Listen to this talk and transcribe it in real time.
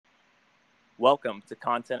Welcome to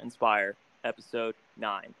Content Inspire, episode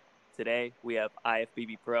 9. Today we have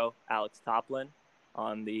IFBB Pro Alex Toplin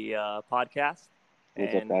on the podcast.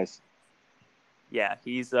 What's up, guys? Yeah,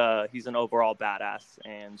 he's an overall badass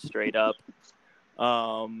and straight up.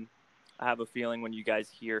 I have a feeling when you guys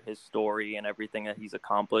hear his story and everything that he's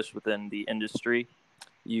accomplished within the industry,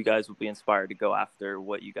 you guys will be inspired to go after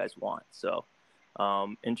what you guys want. So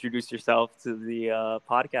introduce yourself to the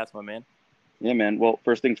podcast, my man. Yeah, man. Well,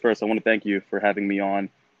 first things first, I want to thank you for having me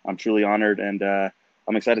on. I'm truly honored, and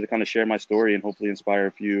I'm excited to kind of share my story and hopefully inspire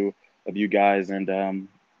a few of you guys.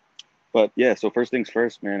 But yeah, so first things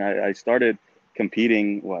first, man. I started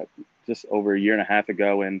competing just over a year and a half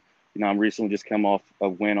ago, and I'm recently just come off a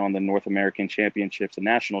win on the North American Championships, a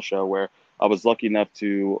national show where I was lucky enough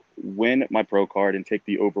to win my pro card and take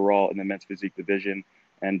the overall in the men's physique division.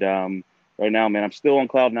 And right now, man, I'm still on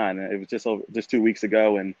cloud nine. It was just 2 weeks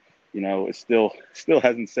ago, and it still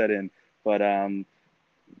hasn't set in. But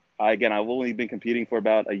I've only been competing for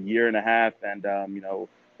about a year and a half, and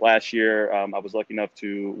last year I was lucky enough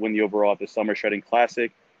to win the overall at the Summer Shredding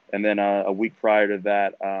Classic, and then a week prior to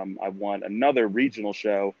that, I won another regional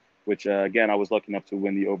show, which again I was lucky enough to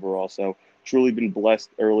win the overall. So truly been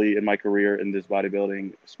blessed early in my career in this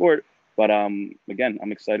bodybuilding sport. But again,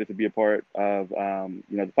 I'm excited to be a part of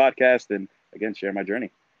the podcast and again share my journey.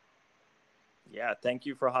 Yeah, thank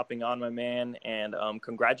you for hopping on, my man, and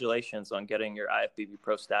congratulations on getting your IFBB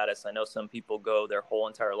Pro status. I know some people go their whole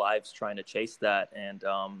entire lives trying to chase that, and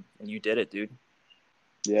you did it, dude.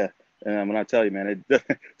 Yeah, and when I tell you, man, it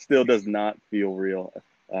still does not feel real.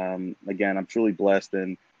 Again, I'm truly blessed,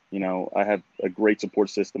 and I have a great support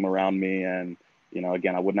system around me, and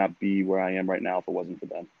again, I would not be where I am right now if it wasn't for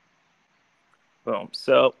them. Boom.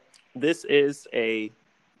 So this is a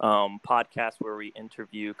podcast where we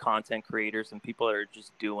interview content creators and people that are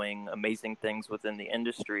just doing amazing things within the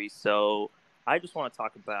industry. So I just want to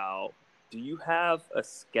talk about, do you have a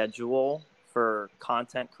schedule for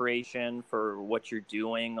content creation for what you're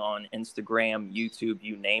doing on Instagram, YouTube,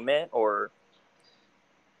 you name it, or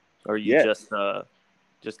are you just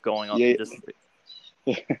going on? Yeah.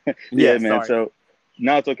 Yeah, man. sorry. So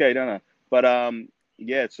no, it's okay. No. But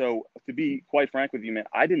yeah. So to be quite frank with you, man,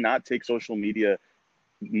 I did not take social media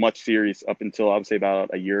much serious up until I would say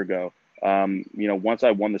about a year ago. Once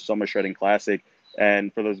I won the Summer Shredding Classic,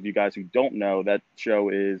 and for those of you guys who don't know, that show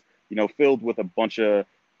is filled with a bunch of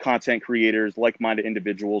content creators, like-minded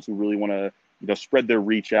individuals who really want to spread their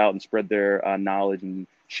reach out and spread their knowledge and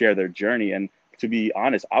share their journey. And to be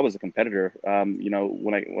honest, I was a competitor. What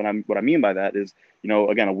I mean by that is,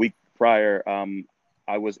 again, a week prior,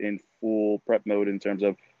 I was in full prep mode in terms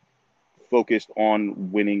of focused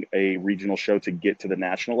on winning a regional show to get to the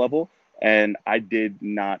national level. And I did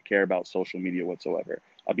not care about social media whatsoever.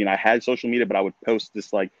 I mean, I had social media, but I would post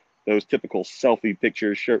this like those typical selfie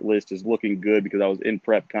pictures, shirtless, just looking good because I was in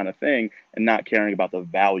prep kind of thing, and not caring about the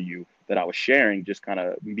value that I was sharing, just kind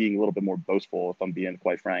of being a little bit more boastful, if I'm being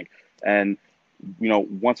quite frank. And,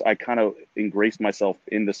 once I kind of engraced myself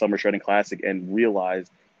in the Summer Shredding Classic and realized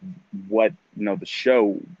what, the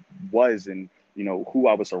show was and, who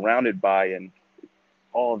I was surrounded by and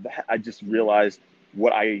all of that, I just realized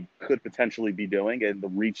what I could potentially be doing and the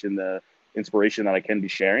reach and the inspiration that I can be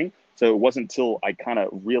sharing. So it wasn't until I kind of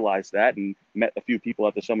realized that and met a few people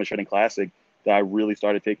at the Summer Shredding Classic that I really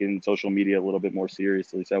started taking social media a little bit more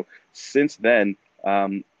seriously. So since then,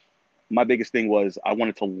 my biggest thing was I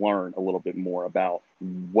wanted to learn a little bit more about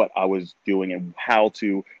what I was doing and how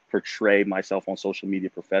to portray myself on social media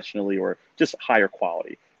professionally or just higher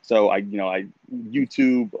quality. So I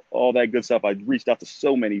YouTube, all that good stuff. I reached out to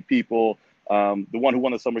so many people. The one who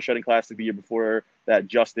won the Summer Shredding Classic the year before that,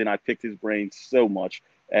 Justin, I picked his brain so much.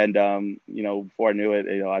 And, before I knew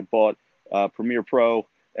it, I bought Premiere Pro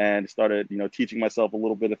and started, teaching myself a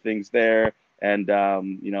little bit of things there. And,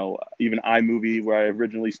 even iMovie, where I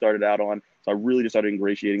originally started out on. So I really just started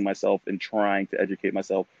ingratiating myself and trying to educate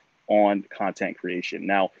myself on content creation.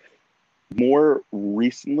 Now, more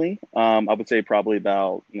recently, I would say probably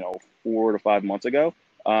about 4 to 5 months ago,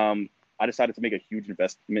 I decided to make a huge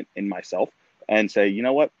investment in myself and say, you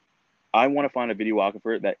know what, I want to find a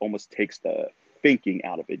videographer that almost takes the thinking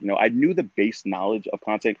out of it. I knew the base knowledge of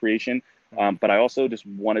content creation, but I also just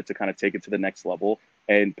wanted to kind of take it to the next level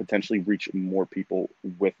and potentially reach more people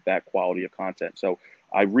with that quality of content. So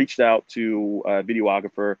I reached out to a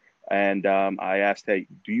videographer and I asked, hey,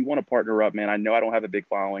 do you want to partner up, man? I know I don't have a big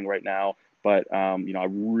following right now, but I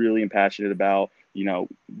really am passionate about,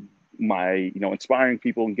 my, inspiring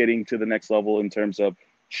people and getting to the next level in terms of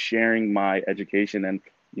sharing my education. And,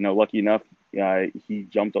 lucky enough, he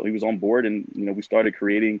was on board and, we started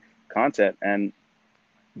creating content. And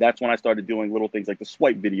that's when I started doing little things like the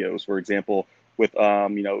swipe videos, for example, with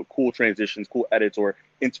cool transitions, cool edits, or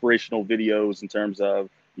inspirational videos in terms of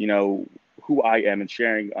who I am and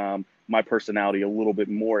sharing my personality a little bit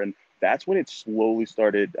more. And that's when it slowly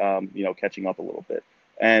started catching up a little bit.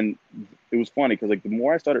 And it was funny because like the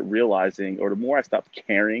more I started realizing, or the more I stopped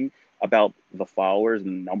caring about the followers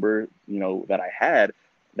and the number that I had,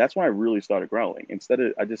 that's when I really started growing. Instead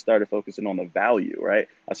of, I just started focusing on the value, right?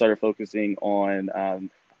 I started focusing on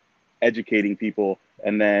educating people.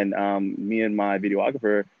 And then me and my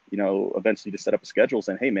videographer, eventually just set up a schedule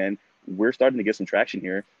saying, hey, man, we're starting to get some traction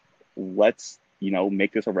here. Let's,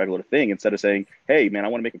 make this a regular thing instead of saying, hey, man, I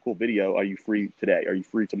want to make a cool video. Are you free today? Are you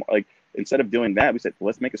free tomorrow? Like, instead of doing that, we said,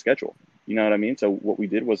 let's make a schedule. You know what I mean? So what we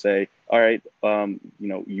did was say, all right,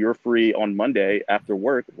 you're free on Monday after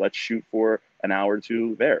work. Let's shoot for an hour or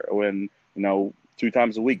two there. When, 2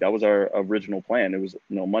 times a week, that was our original plan. It was,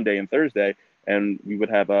 Monday and Thursday, and we would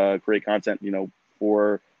have great content,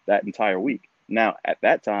 for that entire week. Now, at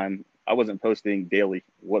that time, I wasn't posting daily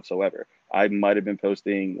whatsoever. I might have been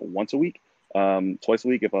posting once a week, twice a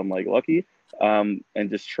week if I'm like lucky, and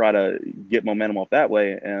just try to get momentum off that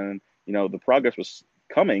way. And the progress was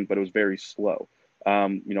coming, but it was very slow.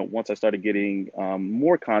 Once I started getting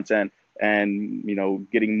more content and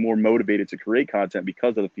getting more motivated to create content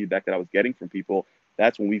because of the feedback that I was getting from people,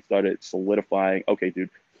 that's when we started solidifying. Okay,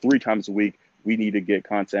 dude, 3 times a week we need to get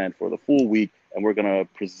content for the full week, and we're gonna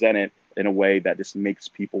present it in a way that just makes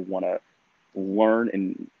people want to learn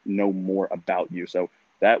and know more about you. So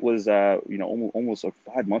that was almost like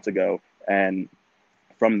 5 months ago, and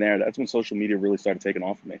from there, that's when social media really started taking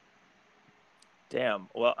off for me. Damn.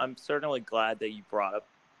 Well, I'm certainly glad that you brought up,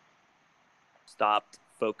 stopped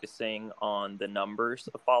focusing on the numbers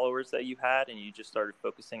of followers that you had, and you just started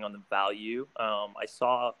focusing on the value. I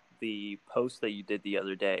saw the post that you did the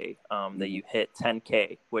other day, that you hit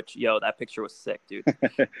 10K, which, that picture was sick, dude.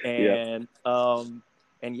 Yeah.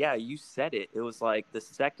 And yeah, you said it. It was like the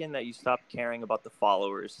second that you stopped caring about the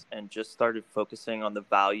followers and just started focusing on the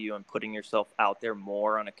value and putting yourself out there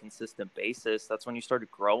more on a consistent basis, that's when you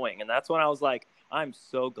started growing. And that's when I was like, I'm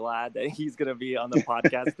so glad that he's going to be on the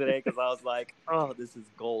podcast today, because I was like, oh, this is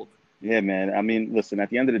gold. Yeah, man. I mean, listen,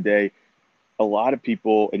 at the end of the day, a lot of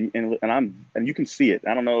people, and you can see it.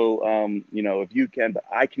 I don't know, if you can, but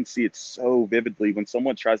I can see it so vividly when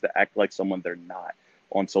someone tries to act like someone they're not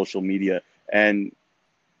on social media. And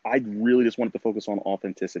I really just wanted to focus on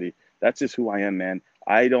authenticity. That's just who I am, man.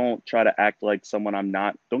 I don't try to act like someone I'm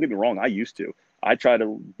not. Don't get me wrong. I used to. I try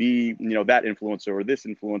to be, that influencer or this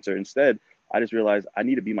influencer. Instead, I just realized I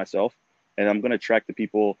need to be myself, and I'm going to attract the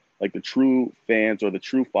people, like the true fans or the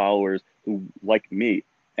true followers who like me.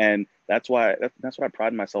 And that's what I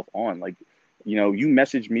pride myself on. Like, you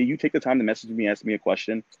message me, you take the time to message me, ask me a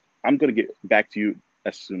question. I'm going to get back to you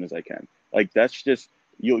as soon as I can. Like, that's just,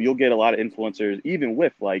 you'll get a lot of influencers, even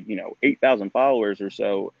with like 8,000 followers or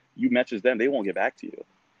so. You message them, they won't get back to you,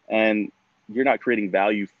 and you're not creating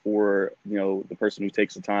value for the person who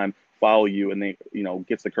takes the time follow you, and they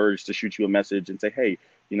gets the courage to shoot you a message and say, hey,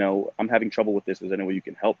 I'm having trouble with this, is there any way you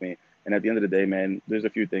can help me? And at the end of the day, man, there's a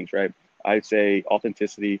few things, right? I'd say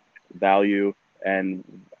authenticity, value, and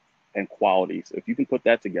quality. So if you can put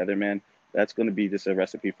that together, man, that's going to be just a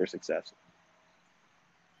recipe for success.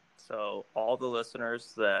 So all the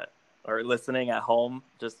listeners that are listening at home,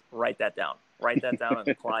 just write that down. Write that down and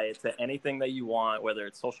apply it to anything that you want, whether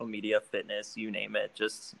it's social media, fitness, you name it.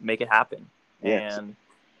 Just make it happen. Yes. And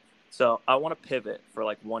so I want to pivot for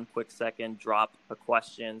like one quick second, drop a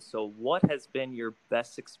question. So what has been your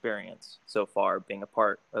best experience so far being a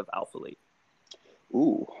part of Alphalete?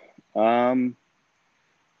 Ooh,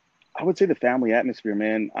 I would say the family atmosphere,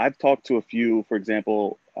 man. I've talked to a few, for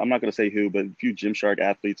example, I'm not going to say who, but a few Gymshark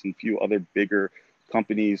athletes and a few other bigger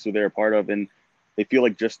companies who they're a part of, and they feel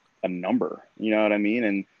like just a number. You know what I mean?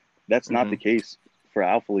 And that's not the case for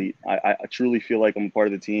Alphalete. I truly feel like I'm a part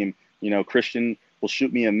of the team. Christian will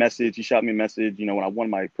shoot me a message. He shot me a message, when I won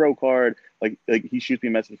my pro card. Like he shoots me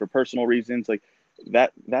a message for personal reasons. Like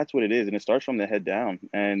that's what it is. And it starts from the head down.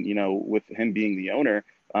 And, with him being the owner,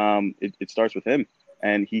 it starts with him.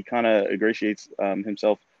 And he kind of ingratiates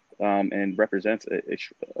himself and represents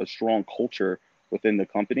a strong culture within the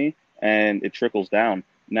company, and it trickles down.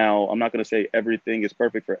 Now, I'm not going to say everything is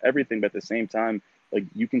perfect for everything, but at the same time, like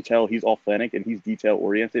you can tell he's authentic and he's detail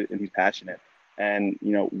oriented and he's passionate. And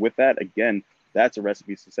with that, again, that's a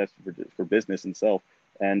recipe for success for business itself.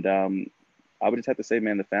 And I would just have to say,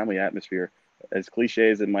 man, the family atmosphere, as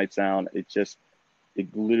cliche as it might sound, it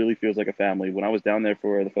literally feels like a family. When I was down there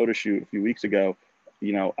for the photo shoot a few weeks ago,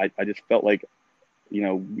 I just felt like,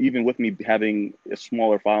 even with me having a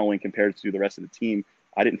smaller following compared to the rest of the team,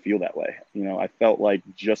 I didn't feel that way. I felt like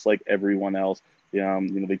just like everyone else.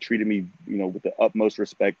 They treated me, with the utmost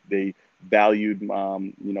respect. They valued,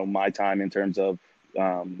 my time in terms of,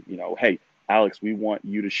 hey, Alex, we want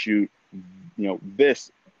you to shoot,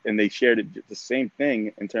 this, and they shared it the same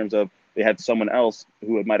thing in terms of they had someone else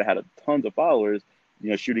who might have had tons of followers,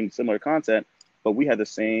 shooting similar content, but we had the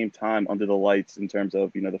same time under the lights in terms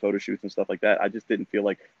of, the photo shoots and stuff like that. I just didn't feel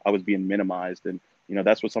like I was being minimized. And,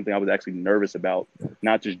 that's what something I was actually nervous about,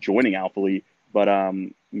 not just joining Alpha Elite, but,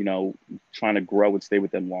 trying to grow and stay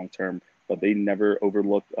with them long term. But they never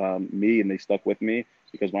overlooked me, and they stuck with me,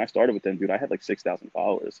 because when I started with them, dude, I had like 6,000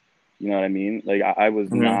 followers. You know what I mean? Like I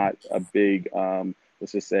was not a big,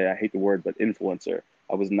 let's just say, I hate the word, but influencer.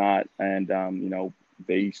 I was not. And,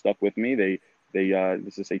 they stuck with me.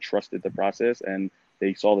 Let's just say, trusted the process, and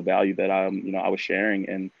they saw the value that I was sharing.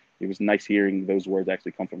 And it was nice hearing those words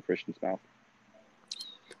actually come from Christian's mouth.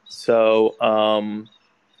 So,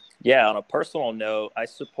 yeah, on a personal note, I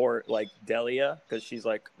support like Delia because she's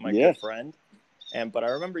like my good friend. But I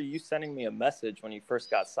remember you sending me a message when you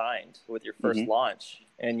first got signed with your first launch,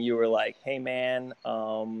 and you were like, "Hey man,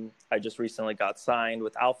 I just recently got signed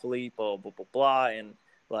with Alpha Elite, blah blah blah blah, and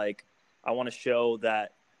like I want to show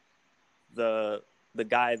that the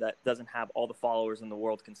guy that doesn't have all the followers in the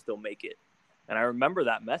world can still make it." And I remember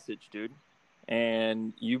that message, dude.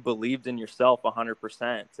 And you believed in yourself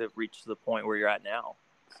 100% to reach the point where you're at now.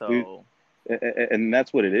 So, dude, and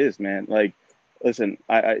that's what it is, man. Like, listen,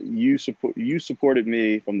 you supported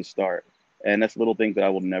me from the start, and that's little things that I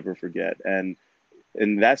will never forget. And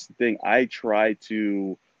that's the thing. I try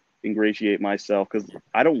to ingratiate myself, because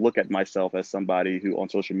I don't look at myself as somebody who on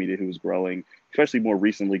social media who is growing, especially more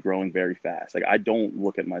recently, growing very fast. Like, I don't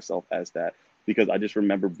look at myself as that, because I just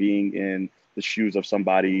remember being in the shoes of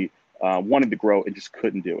somebody wanting to grow and just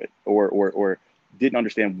couldn't do it, or didn't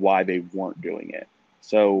understand why they weren't doing it.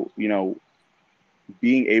 So,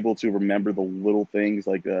 being able to remember the little things,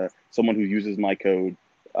 like someone who uses my code,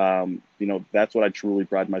 that's what I truly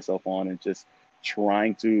pride myself on, and just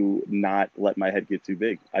trying to not let my head get too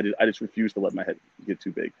big. I just refuse to let my head get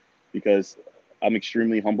too big, because I'm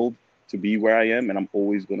extremely humbled to be where I am, and I'm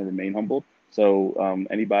always going to remain humbled. So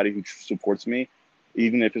anybody who supports me,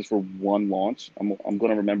 even if it's for one launch, I'm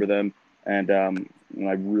going to remember them. And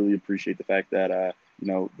I really appreciate the fact that,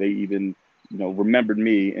 they even, remembered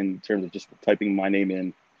me in terms of just typing my name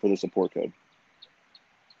in for the support code.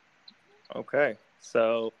 Okay.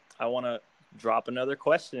 So I want to drop another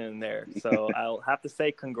question in there. So I'll have to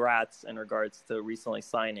say congrats in regards to recently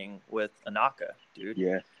signing with Anaka, dude.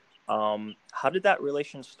 Yeah. How did that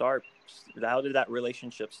relationship start? How did that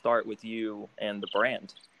relationship start with you and the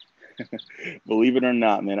brand? Believe it or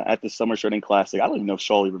not, man, at the Summer Shredding Classic, I don't even know if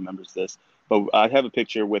Shawley remembers this, but I have a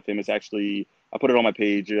picture with him. It's actually, I put it on my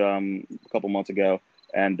page a couple months ago,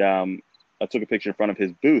 and I took a picture in front of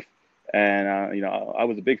his booth. And, I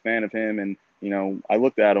was a big fan of him, and, I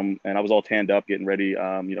looked at him, and I was all tanned up getting ready.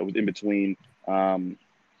 It was in between the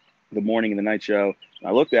morning and the night show. And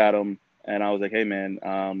I looked at him, and I was like, "Hey, man,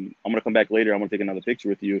 I'm going to come back later. I'm going to take another picture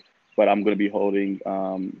with you, but I'm going to be holding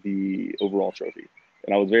the overall trophy."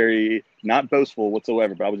 And I was very, not boastful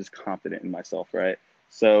whatsoever, but I was just confident in myself, right?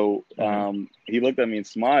 So he looked at me and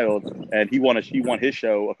smiled, and he won his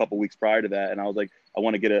show a couple weeks prior to that. And I was like, "I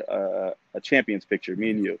want to get a champions picture,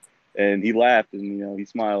 me and you." And he laughed, and, he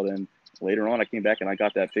smiled. And later on, I came back and I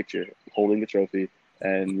got that picture holding the trophy.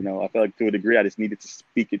 And, I felt like to a degree, I just needed to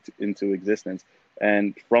speak it into existence.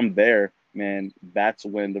 And from there, man, that's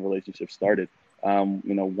when the relationship started.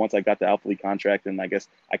 Once I got the Alpha Elite contract, and I guess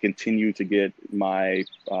I continued to get my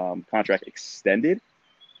contract extended,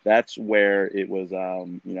 that's where it was,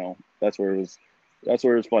 that's where it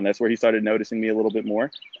was fun. That's where he started noticing me a little bit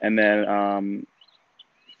more. And then a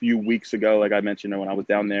few weeks ago, like I mentioned, when I was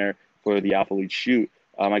down there for the Alpha Elite shoot,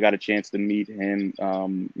 I got a chance to meet him,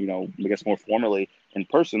 I guess more formally in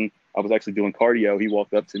person. I was actually doing cardio. He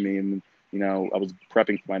walked up to me, and, I was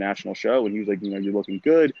prepping for my national show, and he was like, "You're looking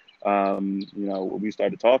good." We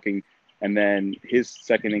started talking, and then his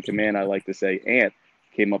second in command, I like to say, Ant,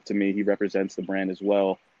 came up to me. He represents the brand as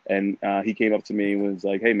well. And he came up to me and was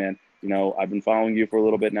like, "Hey, man, I've been following you for a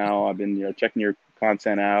little bit now. I've been, checking your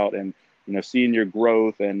content out, and, seeing your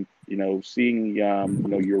growth, and, seeing,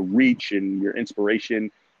 your reach and your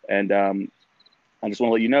inspiration. And I just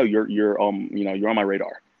want to let you know, you're on my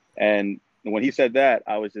radar." And when he said that,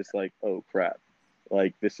 I was just like, "Oh crap.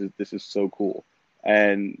 Like, this is so cool."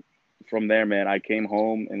 And from there, man, I came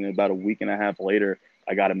home, and about a week and a half later,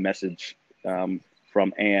 I got a message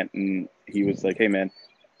from Ant, and he was like, "Hey, man,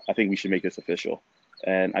 I think we should make this official."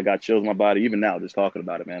 And I got chills in my body. Even now, just talking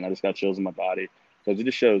about it, man, I just got chills in my body. because it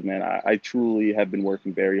just shows, man. I truly have been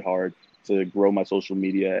working very hard to grow my social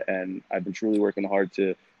media, and I've been truly working hard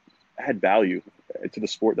to add value to the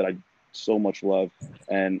sport that I so much love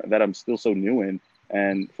and that I'm still so new in.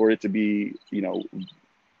 And for it to be,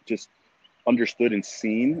 just understood and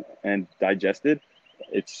seen and digested,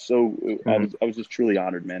 it's so, I was just truly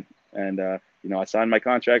honored, man. And, I signed my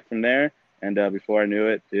contract from there. And before I knew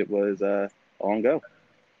it, it was on go.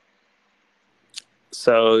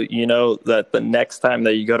 So, you know that the next time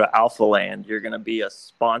that you go to Alpha Land, you're going to be a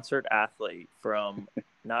sponsored athlete from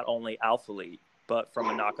not only Alpha Elite, but from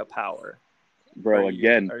Anaka Power. Bro,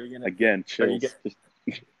 again, chills.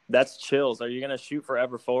 That's chills. Are you going to shoot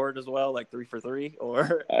forever forward as well, like 3 for 3?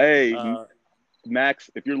 Or hey, Max,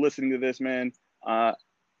 if you're listening to this, man,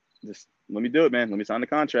 just let me do it, man. Let me sign the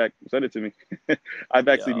contract. Send it to me. I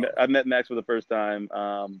met Max for the first time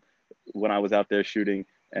when I was out there shooting,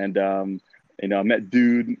 and I met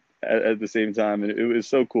Dude at the same time, and it was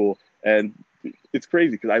so cool. And it's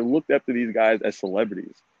crazy because I looked up to these guys as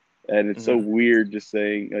celebrities, and it's so weird just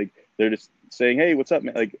saying, like, they're just saying, "Hey, what's up,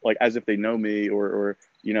 man?" Like as if they know me, or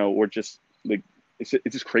just like it's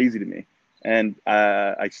just crazy to me. And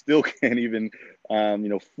I still can't even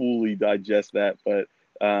fully digest that. But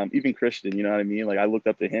even Christian, you know what I mean? Like, I looked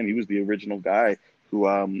up to him. He was the original guy who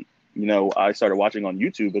I started watching on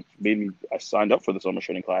YouTube. It made me, I signed up for the Summer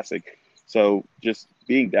Shooting Classic. So just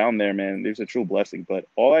being down there, man, there's a true blessing. But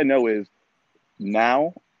all I know is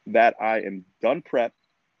now that I am done prep,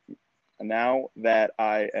 now that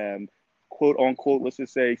I am quote unquote, let's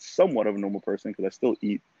just say somewhat of a normal person, because I still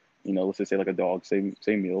eat, let's just say like a dog, same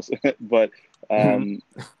meals. But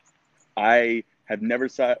I have never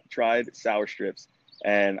tried sour strips.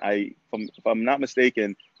 And if I'm not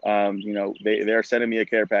mistaken, they're sending me a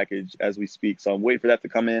care package as we speak. So I'm waiting for that to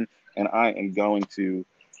come in, and I'm going to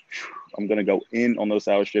go in on those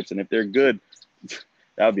sour strips. And if they're good,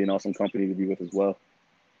 that would be an awesome company to be with as well.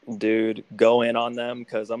 Dude, go in on them,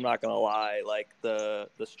 because I'm not gonna lie, like the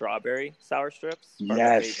strawberry sour strips are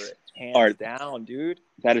my favorite, hands down, dude.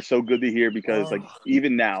 That is so good to hear, because like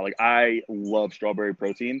even now, like I love strawberry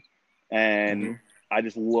protein, and I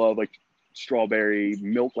just love like strawberry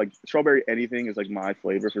milk, like strawberry anything is like my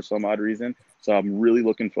flavor for some odd reason. So I'm really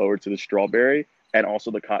looking forward to the strawberry and also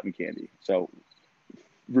the cotton candy. So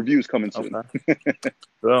reviews coming soon. Okay.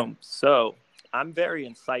 Boom. So I'm very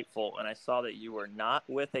insightful, and I saw that you were not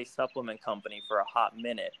with a supplement company for a hot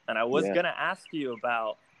minute, and I was going to ask you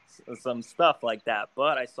about some stuff like that,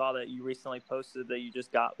 but I saw that you recently posted that you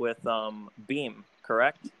just got with Beam,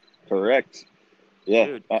 correct? Correct. Yeah.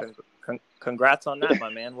 Dude, congrats on that, my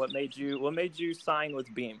man. What made you sign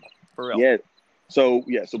with Beam, for real? Yeah. So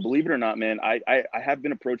believe it or not, man, I have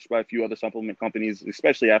been approached by a few other supplement companies,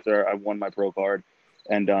 especially after I won my pro card,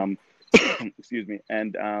 and excuse me,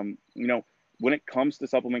 and when it comes to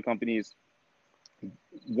supplement companies,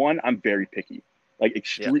 one, I'm very picky. Like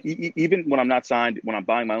even when I'm not signed, when I'm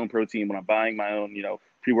buying my own protein, when I'm buying my own,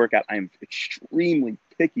 pre-workout, I am extremely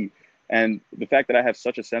picky. And the fact that I have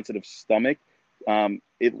such a sensitive stomach,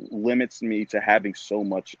 it limits me to having so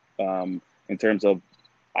much in terms of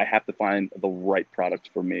I have to find the right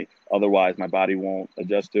product for me. Otherwise, my body won't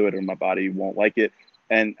adjust to it, or my body won't like it.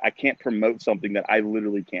 And I can't promote something that I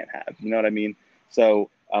literally can't have. You know what I mean?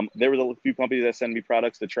 So there was a few companies that sent me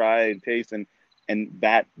products to try and taste, and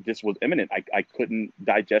that just was imminent. I couldn't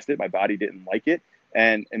digest it. My body didn't like it.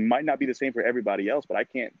 And it might not be the same for everybody else, but I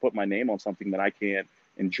can't put my name on something that I can't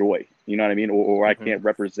enjoy. You know what I mean? Or I can't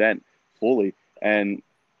represent fully. And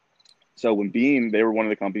so when Beam, they were one of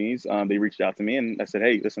the companies, they reached out to me, and I said,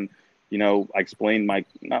 hey, listen, I explained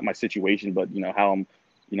not my situation, but, how I'm,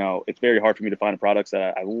 it's very hard for me to find products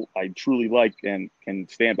that I truly like and can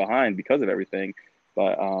stand behind because of everything.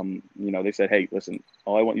 But, they said, hey, listen,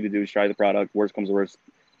 all I want you to do is try the product. Worst comes to worst,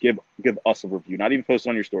 give us a review. Not even post it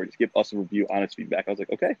on your story. Just give us a review, honest feedback. I was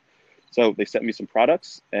like, okay. So they sent me some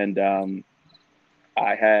products, and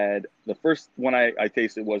I had the first one I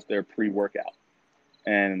tasted was their pre-workout.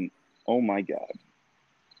 And oh my God,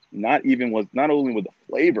 not only was the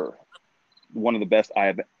flavor one of the best I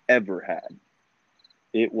have ever had,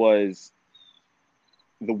 it was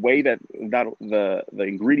the way that the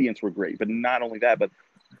ingredients were great, but not only that, but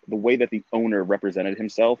the way that the owner represented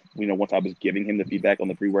himself. Once I was giving him the feedback on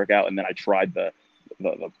the pre-workout, and then I tried the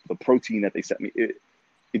protein that they sent me,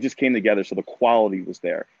 it just came together. So the quality was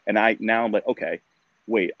there, and I'm like, okay,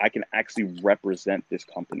 wait, I can actually represent this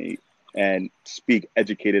company and speak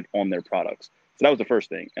educated on their products. So that was the first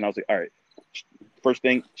thing, and I was like, all right, first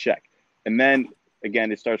thing, check. And then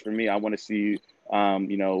again, it starts for me. I want to see,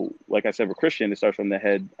 like I said, with Christian, it starts from the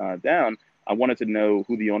head down. I wanted to know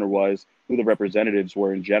who the owner was, who the representatives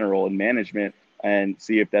were in general, and management, and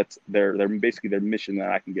see if that's their basically their mission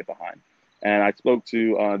that I can get behind. And I spoke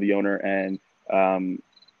to the owner, and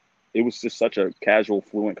it was just such a casual,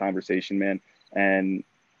 fluent conversation, man. And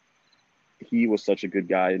he was such a good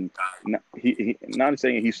guy, and he not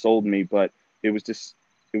saying he sold me, but it was just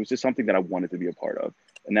something that I wanted to be a part of.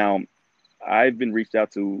 And now I've been reached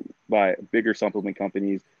out to by bigger supplement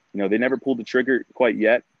companies. They never pulled the trigger quite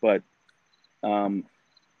yet, but um,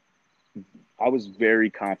 I was very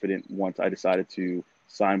confident once I decided to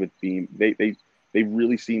sign with Beam. They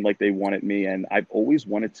really seemed like they wanted me, and I've always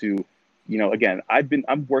wanted to. Again,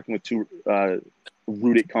 I'm working with two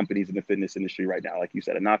rooted companies in the fitness industry right now, like you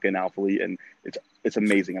said, Anaka and Alpha Elite, and it's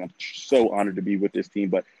amazing, and I'm so honored to be with this team.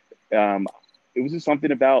 But it was just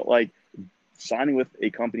something about like signing with a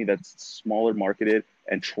company that's smaller marketed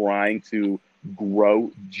and trying to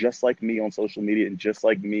grow just like me on social media and just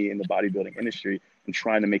like me in the bodybuilding industry and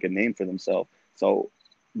trying to make a name for themselves. So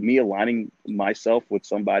me aligning myself with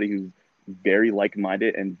somebody who's very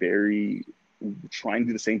like-minded and very trying to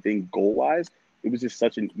do the same thing goal-wise, it was just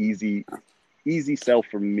such an easy sell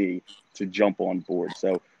for me to jump on board.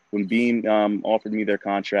 So when Beam offered me their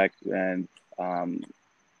contract, and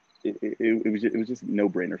it was just a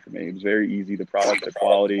no-brainer for me. It was very easy. The product, the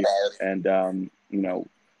quality, and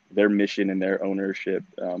their mission and their ownership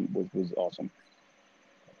was awesome.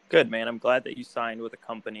 Good, man. I'm glad that you signed with a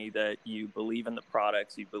company that you believe in the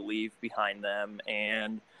products, you believe behind them.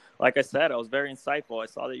 And like I said, I was very insightful. I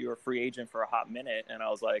saw that you were a free agent for a hot minute, and I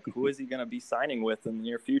was like, who is he going to be signing with in the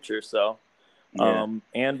near future? So,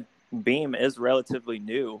 and Beam is relatively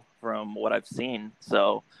new from what I've seen.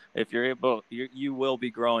 So if you're able, you will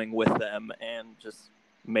be growing with them and just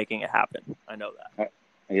making it happen. I know that.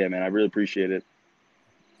 Yeah, man, I really appreciate it.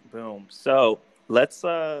 Boom. So let's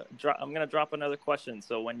I'm going to drop another question.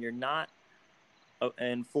 So when you're not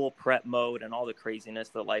in full prep mode and all the craziness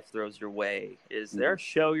that life throws your way, is there a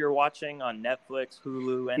show you're watching on Netflix,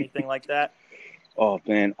 Hulu, anything like that? Oh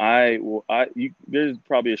man, there's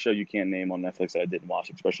probably a show you can't name on Netflix that I didn't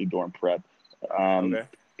watch, especially during prep. Okay.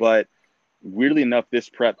 But weirdly enough, this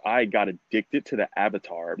prep, I got addicted to the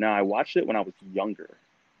Avatar. Now, I watched it when I was younger.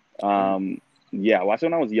 Yeah, I watched it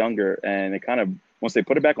when I was younger, and it kind of, once they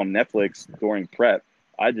put it back on Netflix during prep,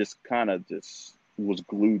 I just kind of just was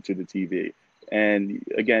glued to the TV. And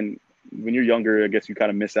again, when you're younger, I guess you kind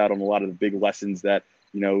of miss out on a lot of the big lessons that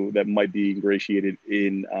that might be ingratiated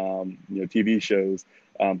in TV shows.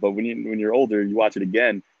 But when you're older, you watch it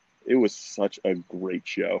again. It was such a great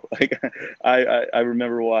show. Like I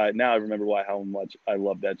remember why now. I remember why how much I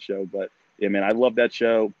love that show. But yeah, man, I love that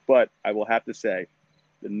show. But I will have to say,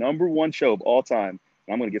 the number one show of all time.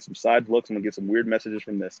 And I'm gonna get some side looks. I'm gonna get some weird messages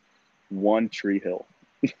from this. One Tree Hill.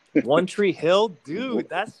 One Tree Hill, dude.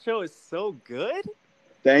 That show is so good.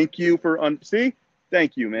 Thank you for see.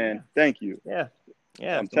 Thank you, man. Yeah. Thank you. Yeah.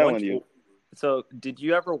 I'm telling you. So did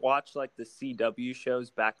you ever watch like the CW shows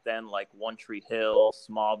back then, like One Tree Hill,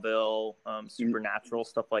 Smallville, Supernatural,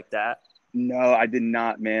 stuff like that? No, I did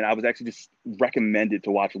not, man. I was actually just recommended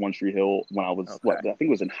to watch One Tree Hill when I was, I think it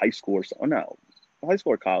was in high school or something. No, high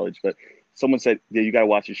school or college. But someone said, yeah, you got to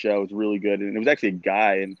watch the show. It's really good. And it was actually a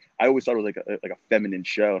guy. And I always thought it was like a feminine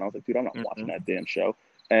show. And I was like, dude, I'm not watching that damn show.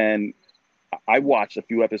 And I watched a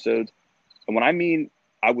few episodes. And when I mean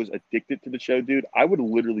I was addicted to the show, dude, I would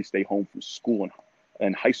literally stay home from school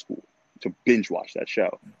in high school to binge watch that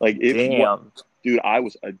show. Like, dude, I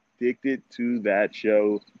was addicted to that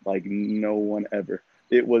show like no one ever.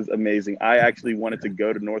 It was amazing. I actually wanted to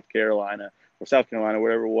go to North Carolina or South Carolina,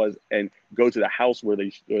 wherever it was, and go to the house where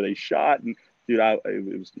they shot. And dude,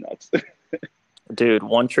 it was nuts. Dude,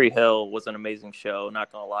 One Tree Hill was an amazing show.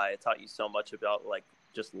 Not gonna lie, it taught you so much about like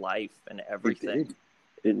just life and everything.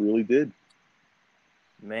 It really did.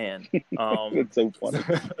 Man, it's so funny.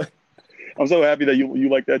 I'm so happy that you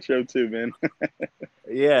like that show too, man.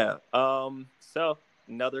 Yeah. So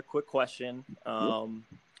another quick question.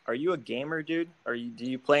 Are you a gamer, dude? Do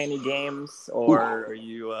you play any games, or are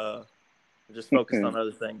you just focused on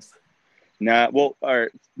other things? Nah, well,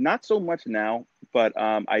 not so much now, but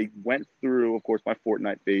I went through, of course, my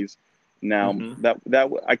Fortnite phase. Now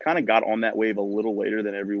that I kind of got on that wave a little later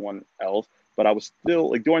than everyone else, but I was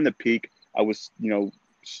still like during the peak. I was,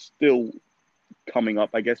 still coming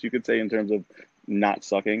up, I guess you could say, in terms of not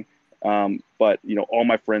sucking. But all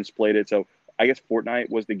my friends played it, so I guess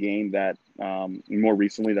Fortnite was the game that more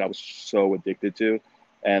recently that I was so addicted to,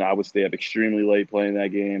 and I would stay up extremely late playing that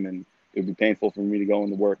game, and it would be painful for me to go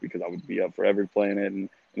into work because I would be up forever playing it, and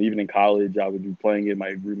even in college I would be playing it. My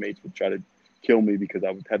roommates would try to kill me because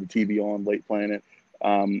I would have the TV on late playing it.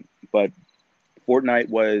 But Fortnite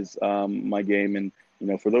was my game, and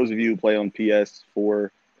for those of you who play on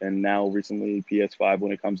PS4, and now recently PS5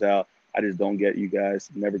 when it comes out. I just don't get you guys.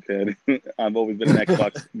 Never could. I've always been an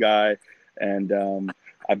Xbox guy, and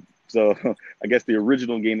so I guess the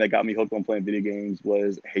original game that got me hooked on playing video games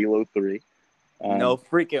was Halo 3. No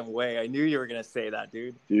freaking way. I knew you were going to say that,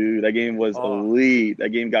 dude. Dude, that game was elite. That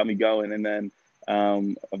game got me going. And then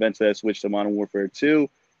eventually I switched to Modern Warfare 2.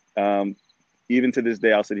 Even to this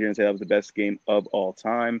day, I'll sit here and say that was the best game of all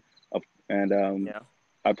time. And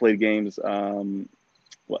I played games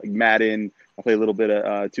like Madden. I played a little bit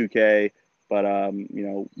of 2K. But,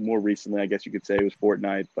 more recently, I guess you could say it was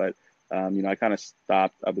Fortnite. But, I kind of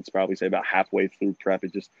stopped. I would probably say about halfway through prep.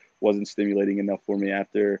 It just wasn't stimulating enough for me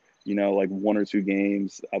after, like 1 or 2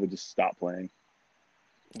 games. I would just stop playing.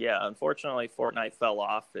 Yeah, unfortunately, Fortnite fell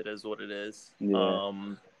off. It is what it is. Yeah.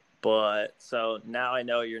 But so now I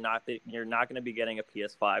know you're not going to be getting a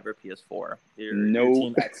PS5 or PS4. You're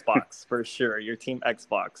Team Xbox for sure. You're Team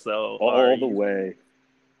Xbox. So all the way.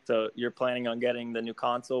 So you're planning on getting the new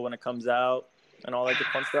console when it comes out and all that good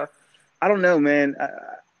fun stuff? I don't know, man.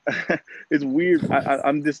 It's weird.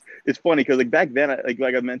 I'm just. It's funny because like back then,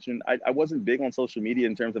 like I mentioned, I wasn't big on social media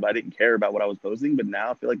in terms of I didn't care about what I was posting. But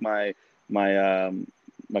now I feel like my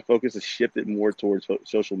focus has shifted more towards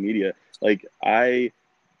social media. Like I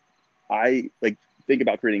like think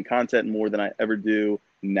about creating content more than I ever do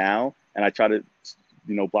now, and I try to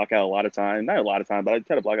block out a lot of time. Not a lot of time, but I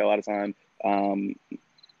try to block out a lot of time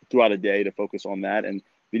throughout a day to focus on that. And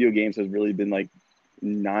video games has really been like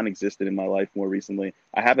non-existent in my life more recently.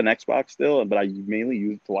 I have an Xbox still, but I mainly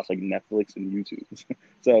use it to watch like Netflix and YouTube.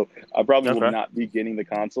 So I probably will not be getting the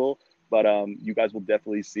console, but you guys will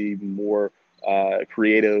definitely see more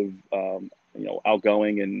creative,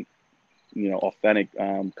 outgoing and authentic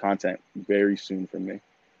content very soon from me.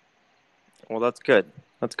 Well, that's good.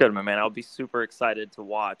 That's good, my man. I'll be super excited to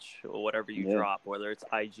watch whatever you drop, whether it's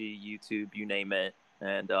IG, YouTube, you name it,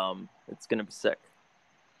 and it's gonna be sick.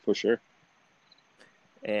 For sure.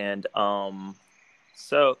 And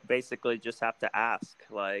so basically, just have to ask,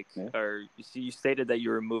 like, or you stated that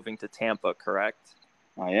you were moving to Tampa, correct?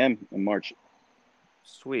 I am in March.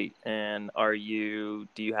 Sweet. And do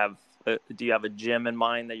you have a gym in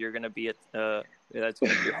mind that you're going to be at? That's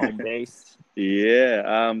going to be your home base.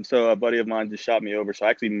 Yeah. So a buddy of mine just shot me over. So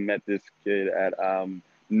I actually met this kid at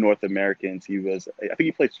North Americans. I think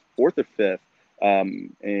he placed 4th or 5th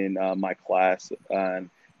in my class. And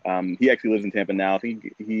he actually lives in Tampa now. I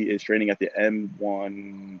think he is training at the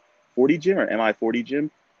M140 gym or MI40 gym,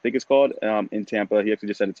 I think it's called, in Tampa. He actually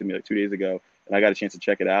just sent it to me like 2 days ago, and I got a chance to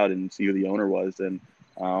check it out and see who the owner was. And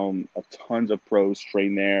a tons of pros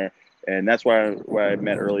train there, and that's where I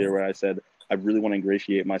met earlier, where I said I really want to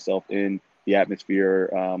ingratiate myself in the atmosphere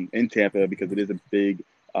in Tampa because it is a big,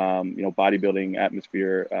 bodybuilding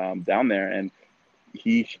atmosphere down there. And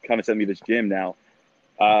he kind of sent me this gym now.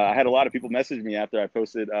 I had a lot of people message me after I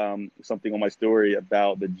posted something on my story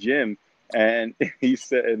about the gym, and they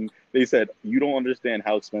said, you don't understand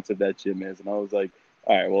how expensive that gym is. And I was like,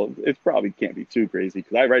 all right, well, it probably can't be too crazy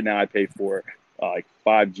because right now I pay for like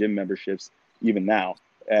 5 gym memberships even now,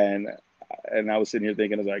 and I was sitting here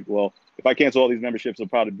thinking, I was like, well, if I cancel all these memberships, it'll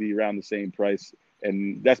probably be around the same price.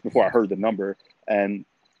 And that's before I heard the number. And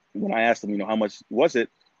when I asked them, how much was it,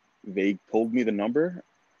 they told me the number.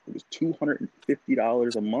 It was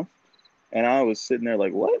 $250 a month. And I was sitting there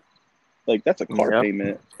like, what? Like, that's a car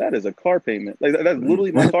payment. That is a car payment. Like, that's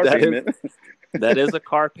literally my car payment. That is a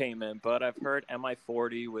car payment, but I've heard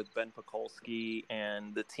MI40 with Ben Pakulski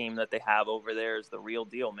and the team that they have over there is the real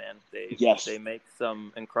deal, man. They make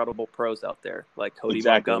some incredible pros out there, like Cody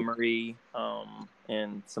Montgomery,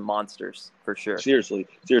 and some monsters for sure. Seriously.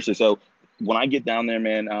 So when I get down there,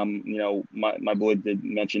 man, my boy did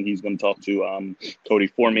mention he's going to talk to Cody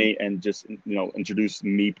for me and just introduce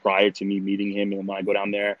me prior to me meeting him. And when I go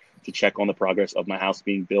down there to check on the progress of my house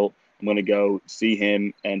being built, I'm going to go see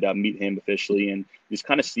him and meet him officially and just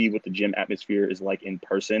kind of see what the gym atmosphere is like in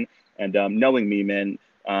person. And knowing me, man,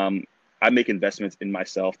 I make investments in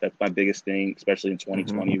myself. That's my biggest thing, especially in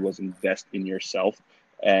 2020, was invest in yourself.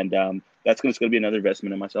 And that's going to be another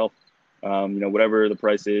investment in myself. Whatever the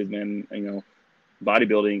price is, man,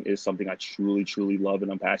 bodybuilding is something I truly, truly love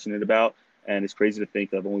and I'm passionate about. And it's crazy to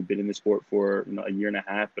think that I've only been in the sport for a year and a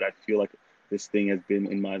half, but I feel like this thing has been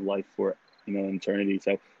in my life for an eternity.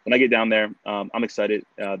 So when I get down there, I'm excited.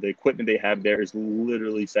 The equipment they have there is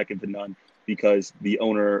literally second to none because the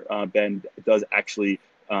owner, Ben, does actually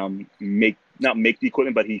not make the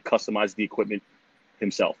equipment, but he customized the equipment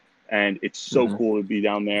himself. And it's so cool to be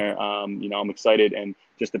down there. I'm excited. And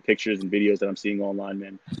just the pictures and videos that I'm seeing online,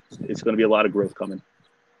 man, it's going to be a lot of growth coming.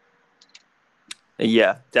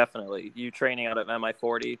 Yeah, definitely. You training out of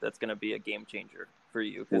MI40, that's going to be a game changer for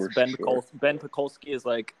you, because For sure. Ben Pakulski is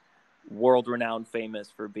like world-renowned famous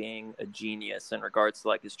for being a genius in regards to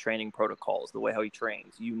like his training protocols, the way how he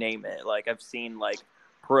trains, you name it. Like I've seen like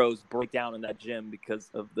pros break down in that gym because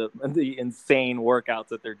of the insane workouts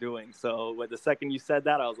that they're doing. So when the second you said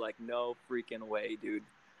that, I was like, no freaking way, dude.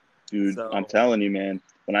 Dude, I'm So telling you, man,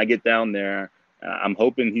 when I get down there, I'm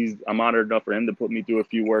hoping I'm honored enough for him to put me through a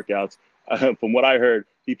few workouts. From what I heard,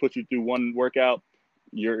 he puts you through one workout,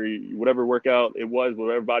 your whatever workout it was,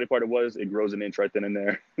 whatever body part it was, it grows an inch right then and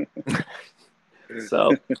there.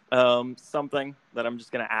 So, something that I'm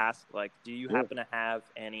just going to ask, like, do you Yeah. happen to have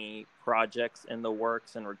any projects in the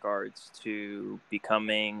works in regards to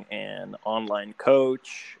becoming an online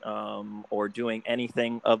coach, or doing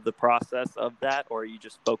anything of the process of that? Or are you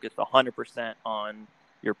just focused 100% on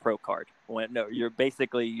your pro card? No, you're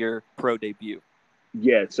basically your pro debut.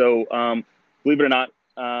 Yeah. So, believe it or not,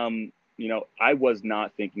 I was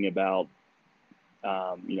not thinking about,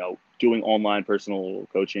 doing online personal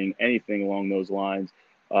coaching, anything along those lines,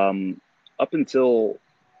 um, up until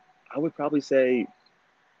I would probably say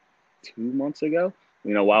 2 months ago,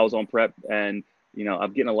 while I was on prep, and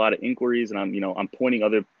I'm getting a lot of inquiries, and I'm pointing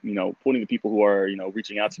the people who are,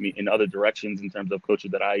 reaching out to me in other directions in terms of coaches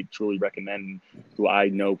that I truly recommend, who I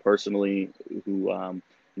know personally, who,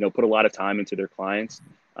 put a lot of time into their clients.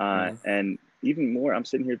 Mm-hmm. And even more, I'm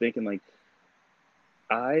sitting here thinking like,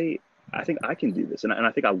 I, I think I can do this, and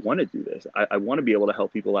I think I want to do this. I want to be able to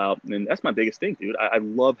help people out, and that's my biggest thing, dude. I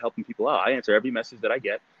love helping people out. I answer every message that I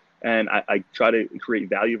get, and I try to create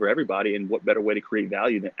value for everybody. And what better way to create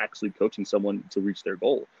value than actually coaching someone to reach their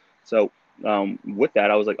goal? So, with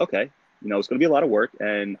that, I was like, okay, it's going to be a lot of work,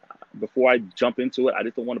 and before I jump into it, I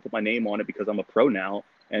just don't want to put my name on it because I'm a pro now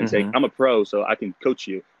and say Mm-hmm. I'm a pro, so I can coach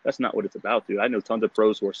you. That's not what it's about, dude. I know tons of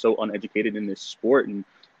pros who are so uneducated in this sport, and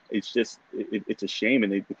it's just it's a shame,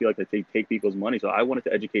 and they feel like they take people's money. So I wanted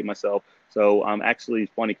to educate myself. So actually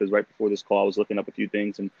funny because right before this call I was looking up a few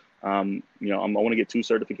things, and I want to get 2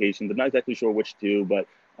 certifications. I'm not exactly sure which two, but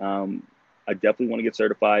I definitely want to get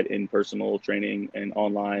certified in personal training and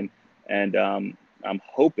online. And I'm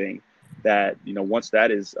hoping that once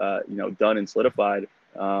that is done and solidified,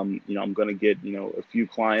 I'm going to get a few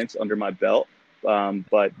clients under my belt.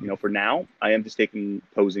 But for now, I am just taking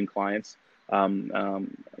posing clients.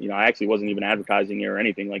 I actually wasn't even advertising it or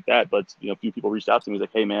anything like that, but a few people reached out to me, was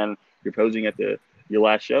like, "Hey, man, you're posing at your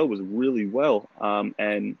last show was really well,"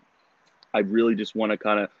 and I really just want to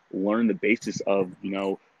kind of learn the basis of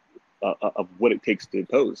of what it takes to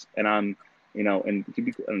pose. And and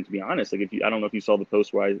to be honest, like I don't know if you saw the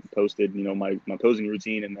post where I posted my posing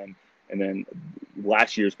routine, and then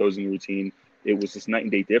last year's posing routine. It was just night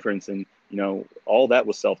and day difference, and all that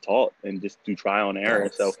was self taught and just through trial and error.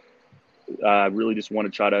 So That's I really just want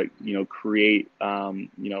to try to create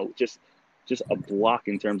just a block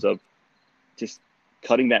in terms of just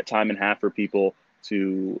cutting that time in half for people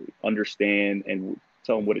to understand and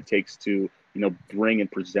tell them what it takes to bring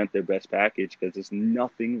and present their best package, because there's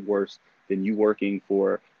nothing worse than you working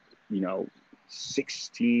for you know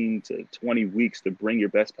 16 to 20 weeks to bring your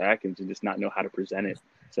best package and just not know how to present it.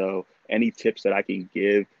 So any tips that I can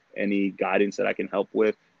give, any guidance that I can help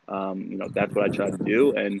with, that's what I try to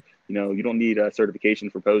do. And you don't need a certification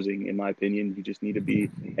for posing, in my opinion. You just need to be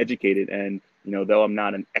educated. And though I'm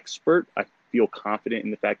not an expert, I feel confident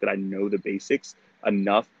in the fact that I know the basics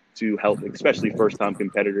enough to help, especially first-time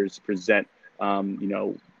competitors, present,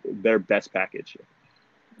 their best package.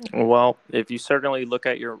 Well, if you certainly look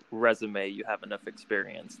at your resume, you have enough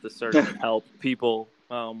experience to certainly help people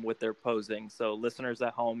with their posing. So, listeners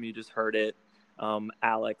at home, you just heard it.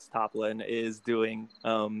 Alex Toplin is doing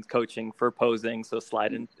coaching for posing. So,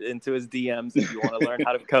 slide into his DMs if you want to learn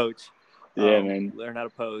how to coach, Yeah, man. learn how to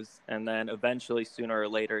pose. And then eventually, sooner or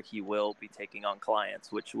later, he will be taking on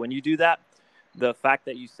clients, which when you do that, the fact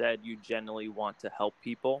that you said you genuinely want to help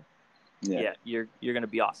people, Yeah. yeah, you're going to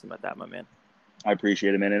be awesome at that, my man. I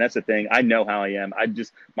appreciate it, man. And that's the thing. I know how I am.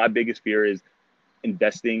 My biggest fear is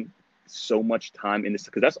investing so much time in this,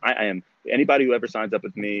 because I am. Anybody who ever signs up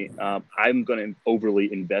with me, I'm going to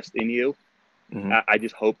overly invest in you. Mm-hmm. I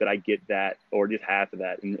just hope that I get that, or just half of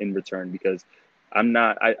that in return, because I'm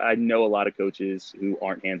not, I know a lot of coaches who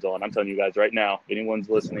aren't hands on. I'm telling you guys right now, if anyone's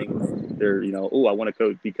listening, they're, oh, I want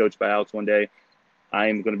to be coached by Alex one day. I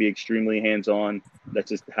am going to be extremely hands on. That's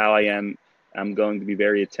just how I am. I'm going to be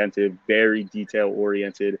very attentive, very detail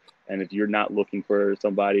oriented. And if you're not looking for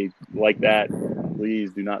somebody like that,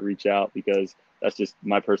 please do not reach out, because that's just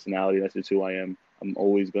my personality. That's just who I am. I'm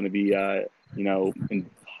always going to be,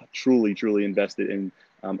 truly, truly invested in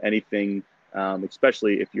anything,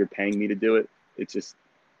 especially if you're paying me to do it. It's just,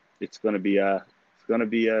 it's going to be a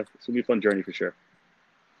fun journey for sure.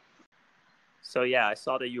 So yeah, I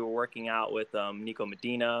saw that you were working out with Nico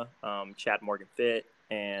Medina, Chad Morgan Fit,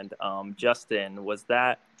 and Justin. Was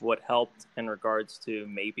that what helped in regards to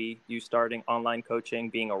maybe you starting online coaching,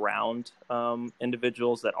 being around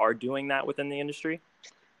individuals that are doing that within the industry?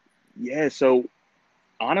 Yeah, so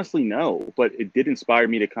honestly, no, but it did inspire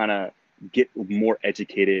me to kind of get more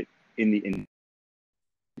educated in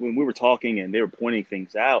when we were talking and they were pointing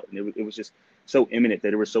things out, and it was just so imminent that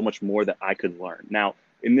there was so much more that I could learn. Now,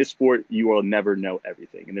 in this sport, you will never know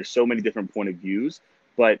everything, and there's so many different point of views,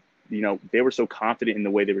 but they were so confident in the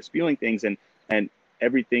way they were spewing things, and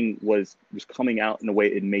everything was coming out in a way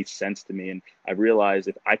it made sense to me. And I realized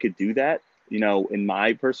if I could do that, in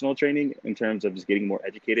my personal training, in terms of just getting more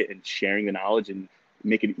educated and sharing the knowledge and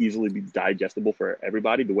make it easily be digestible for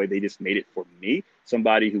everybody, the way they just made it for me,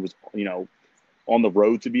 somebody who was, on the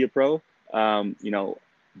road to be a pro,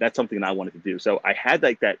 that's something that I wanted to do. So I had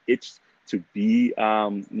like that itch to be,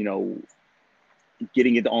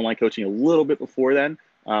 getting into online coaching a little bit before then.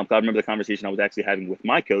 I remember the conversation I was actually having with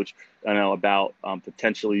my coach, about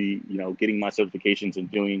potentially, getting my certifications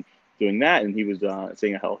and doing that. And he was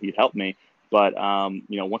saying how he'd help me. But,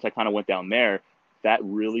 once I kind of went down there, that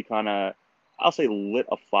really kind of, I'll say, lit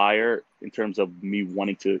a fire in terms of me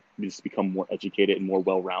wanting to just become more educated and more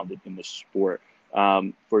well-rounded in the sport.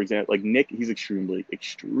 For example, like Nick, he's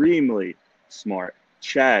extremely smart.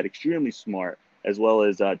 Chad, extremely smart, as well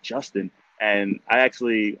as Justin. And I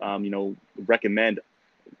actually, recommend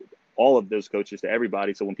all of those coaches to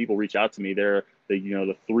everybody. So when people reach out to me, they're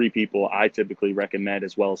the three people I typically recommend,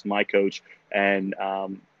 as well as my coach. And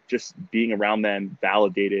just being around them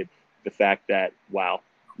validated the fact that, wow,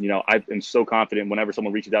 I am so confident whenever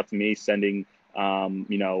someone reaches out to me, sending,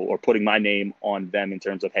 or putting my name on them in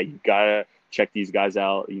terms of, hey, you gotta check these guys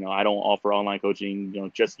out. I don't offer online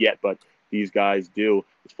coaching, just yet, but these guys do.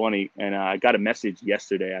 It's funny. And I got a message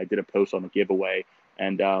yesterday. I did a post on a giveaway,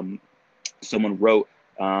 and someone wrote,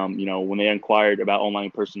 when they inquired about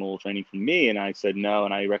online personal training from me, and I said no,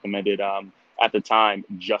 and I recommended, at the time,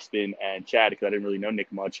 Justin and Chad, because I didn't really know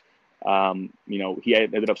Nick much. He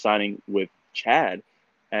ended up signing with Chad,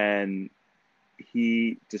 and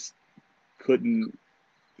he just couldn't,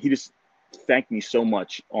 he just thanked me so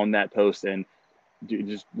much on that post, and it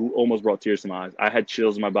just almost brought tears to my eyes. I had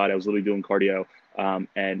chills in my body. I was literally doing cardio,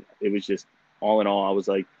 and it was just, all in all, I was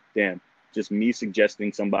like, damn, just me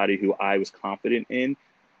suggesting somebody who I was confident in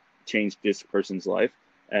changed this person's life.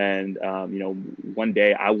 And, one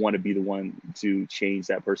day I want to be the one to change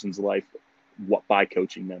that person's life by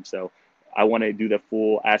coaching them. So I want to do the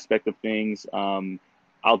full aspect of things.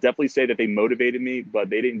 I'll definitely say that they motivated me, but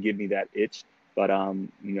they didn't give me that itch. But,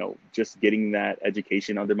 just getting that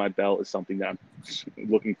education under my belt is something that I'm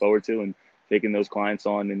looking forward to, and taking those clients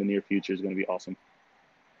on in the near future is going to be awesome.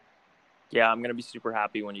 Yeah, I'm going to be super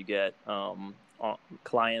happy when you get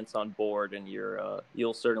clients on board, and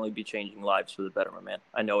you'll certainly be changing lives for the better, my man.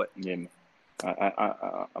 I know it. Yeah,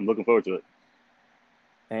 I'm looking forward to it.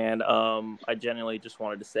 And I genuinely just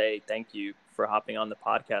wanted to say thank you for hopping on the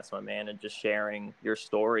podcast, my man, and just sharing your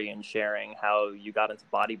story and sharing how you got into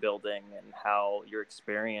bodybuilding and how your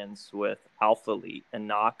experience with Alpha Elite and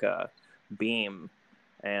NACA, Beam,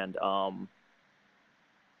 and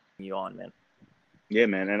you on, man. Yeah,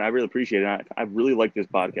 man, and I really appreciate it. I really like this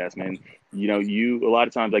podcast, man. A lot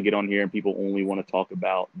of times I get on here and people only want to talk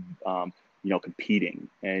about, competing,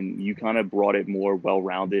 and you kind of brought it more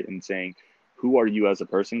well-rounded and saying, who are you as a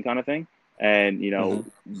person, kind of thing, and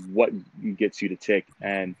what gets you to tick.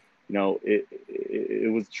 And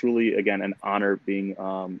it was truly, again, an honor being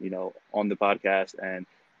on the podcast. And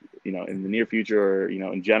in the near future, or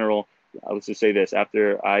in general, I would just say this: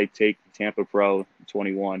 after I take Tampa Pro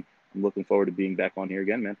 21, I'm looking forward to being back on here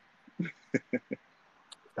again, man.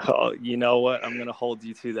 Oh, you know what? I'm going to hold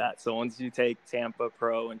you to that. So once you take Tampa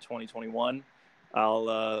Pro in 2021,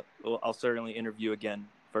 I'll certainly interview again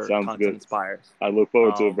for Sounds Content good. Inspires. I look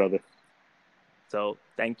forward to it, brother. So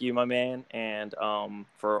thank you, my man. And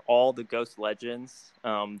for all the Ghost legends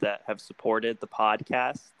that have supported the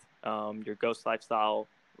podcast, your Ghost Lifestyle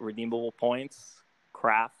redeemable points: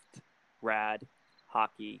 craft, rad,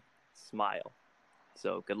 hockey, smile.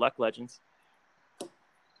 So good luck, legends.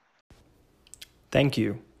 Thank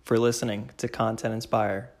you for listening to Content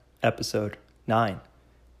Inspire, episode 9.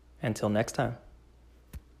 Until next time.